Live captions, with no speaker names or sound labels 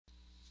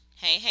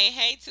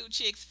Hey, Two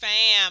Chicks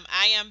fam.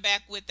 I am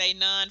back with a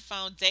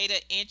non-phone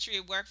data entry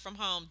work from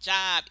home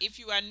job. If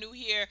you are new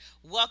here,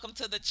 welcome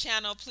to the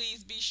channel.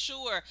 Please be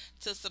sure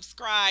to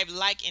subscribe,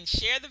 like, and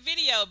share the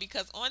video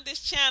because on this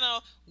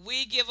channel,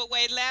 we give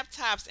away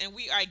laptops and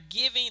we are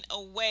giving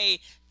away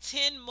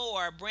 10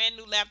 more brand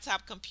new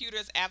laptop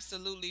computers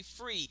absolutely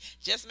free.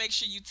 Just make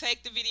sure you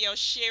take the video,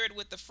 share it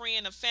with a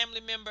friend, a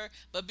family member,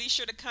 but be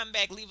sure to come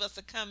back, leave us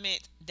a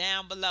comment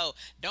down below.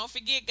 Don't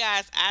forget,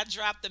 guys, I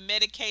dropped the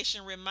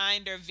medication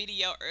reminder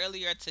video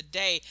earlier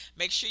today.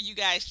 Make sure you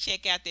guys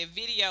check out that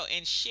video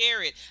and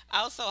share it.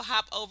 Also,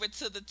 hop over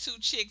to the Two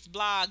Chicks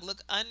blog.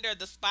 Look under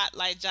the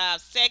Spotlight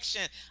Jobs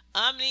section.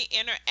 Omni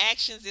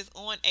Interactions is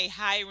on a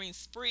hiring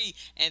spree,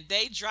 and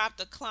they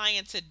dropped a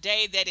client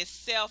today that is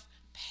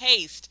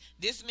self-paced.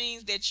 This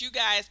means that you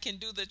guys can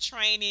do the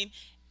training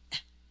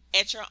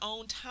at your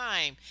own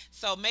time.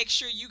 So make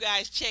sure you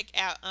guys check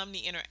out Omni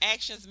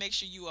Interactions. Make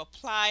sure you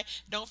apply.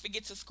 Don't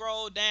forget to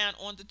scroll down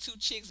on the Two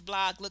Chicks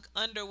blog. Look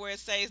under where it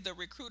says the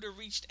recruiter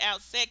reached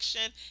out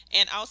section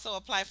and also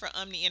apply for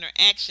Omni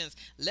Interactions.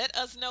 Let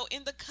us know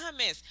in the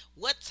comments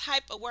what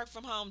type of work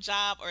from home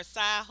job or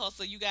side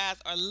hustle you guys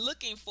are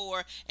looking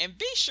for, and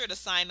be sure to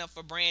sign up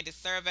for branded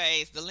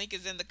surveys. The link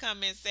is in the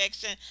comment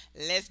section.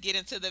 Let's get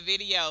into the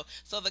video.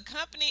 So the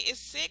company is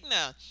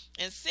Cigna,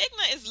 and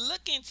Cigna is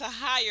looking to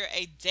hire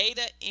a data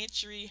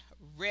entry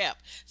rep.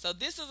 So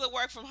this is a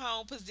work from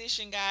home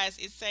position, guys.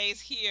 It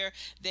says here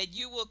that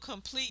you will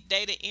complete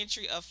data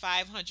entry of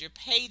 500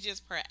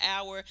 pages per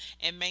hour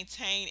and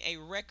maintain a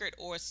record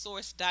or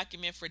source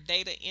document for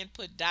data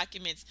input.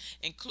 Documents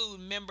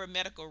include member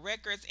medical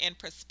records and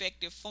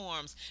prospective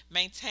forms.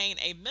 Maintain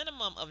a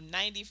minimum of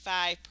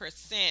 95%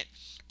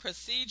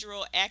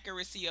 procedural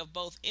accuracy of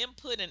both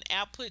input and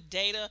output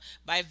data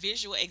by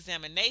visual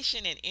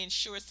examination and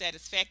ensure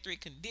satisfactory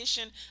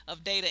condition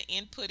of data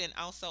input and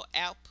also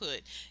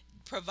output.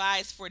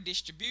 Provides for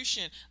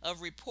distribution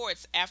of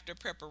reports after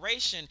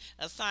preparation.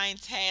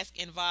 Assigned task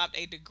involved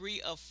a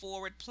degree of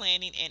forward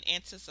planning and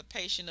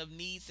anticipation of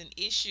needs and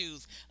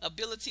issues.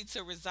 Ability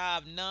to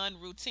resolve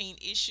non-routine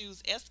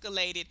issues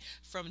escalated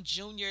from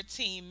junior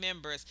team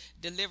members.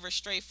 Deliver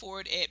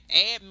straightforward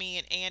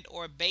admin and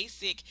or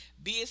basic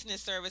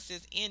business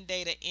services in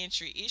data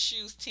entry.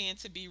 Issues tend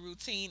to be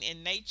routine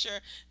in nature.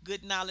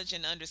 Good knowledge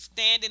and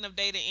understanding of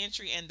data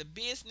entry and the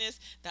business,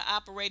 the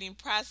operating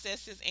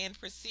processes and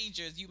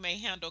procedures. You may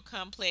handle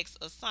complex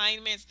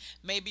assignments,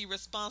 may be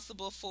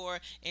responsible for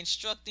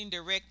instructing,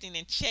 directing,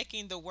 and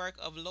checking the work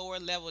of lower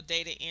level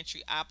data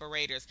entry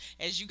operators.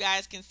 As you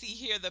guys can see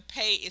here, the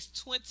pay is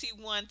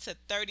 $21 to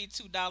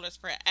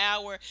 $32 per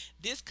hour.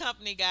 This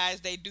company, guys,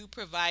 they do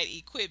provide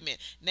equipment.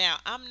 Now,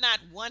 I'm not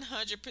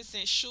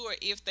 100% sure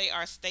if they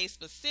are state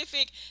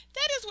specific.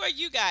 That is where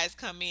you guys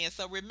come in.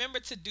 So remember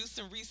to do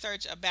some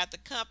research about the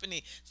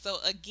company. So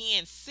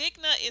again,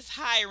 Cigna is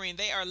hiring.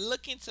 They are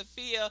looking to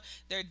fill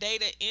their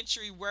data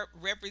entry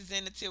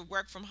representative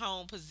work from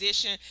home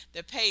position.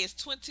 The pay is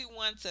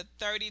 $21 to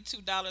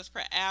 $32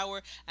 per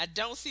hour. I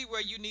don't see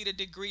where you need a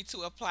degree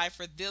to apply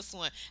for this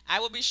one. I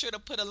will be sure to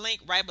put a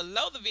link right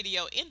below the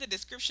video in the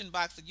description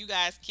box so you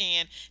guys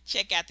can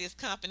check out this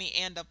company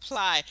and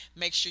apply.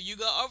 Make sure you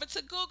go over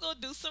to Google,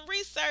 do some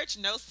research,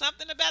 know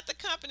something about the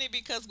company,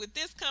 because with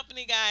this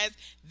company, guys,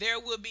 there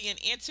will be an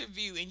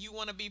interview and you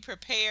want to be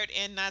prepared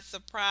and not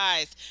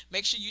surprised.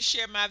 Make sure you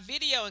share my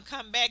video and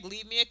come back,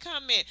 leave me a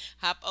comment.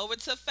 Hop over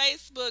to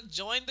Facebook,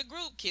 join the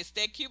group, Kiss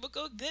That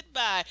Cubicle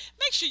goodbye.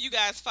 Make sure you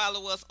guys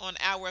follow us on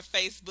our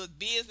Facebook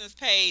business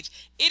page.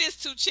 It is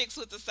Two Chicks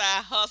with a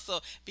Side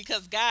Hustle,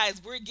 because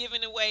guys, we're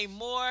giving away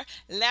more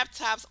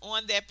laptops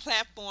on that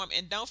platform.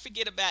 And don't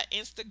forget about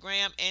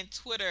Instagram and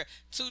Twitter,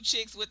 Two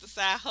Chicks with a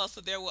Side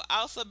Hustle. There will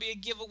also be a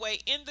giveaway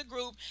in the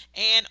group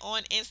and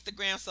on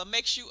Instagram. So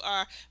make sure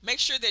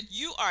that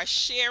you are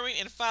sharing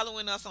and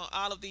following us on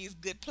all of these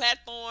good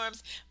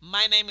platforms.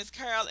 My name is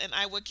Carol, and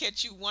I will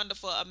catch you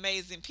wonderful,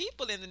 amazing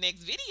people in the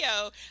next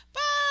video.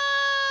 Bye,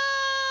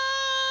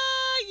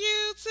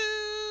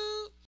 YouTube.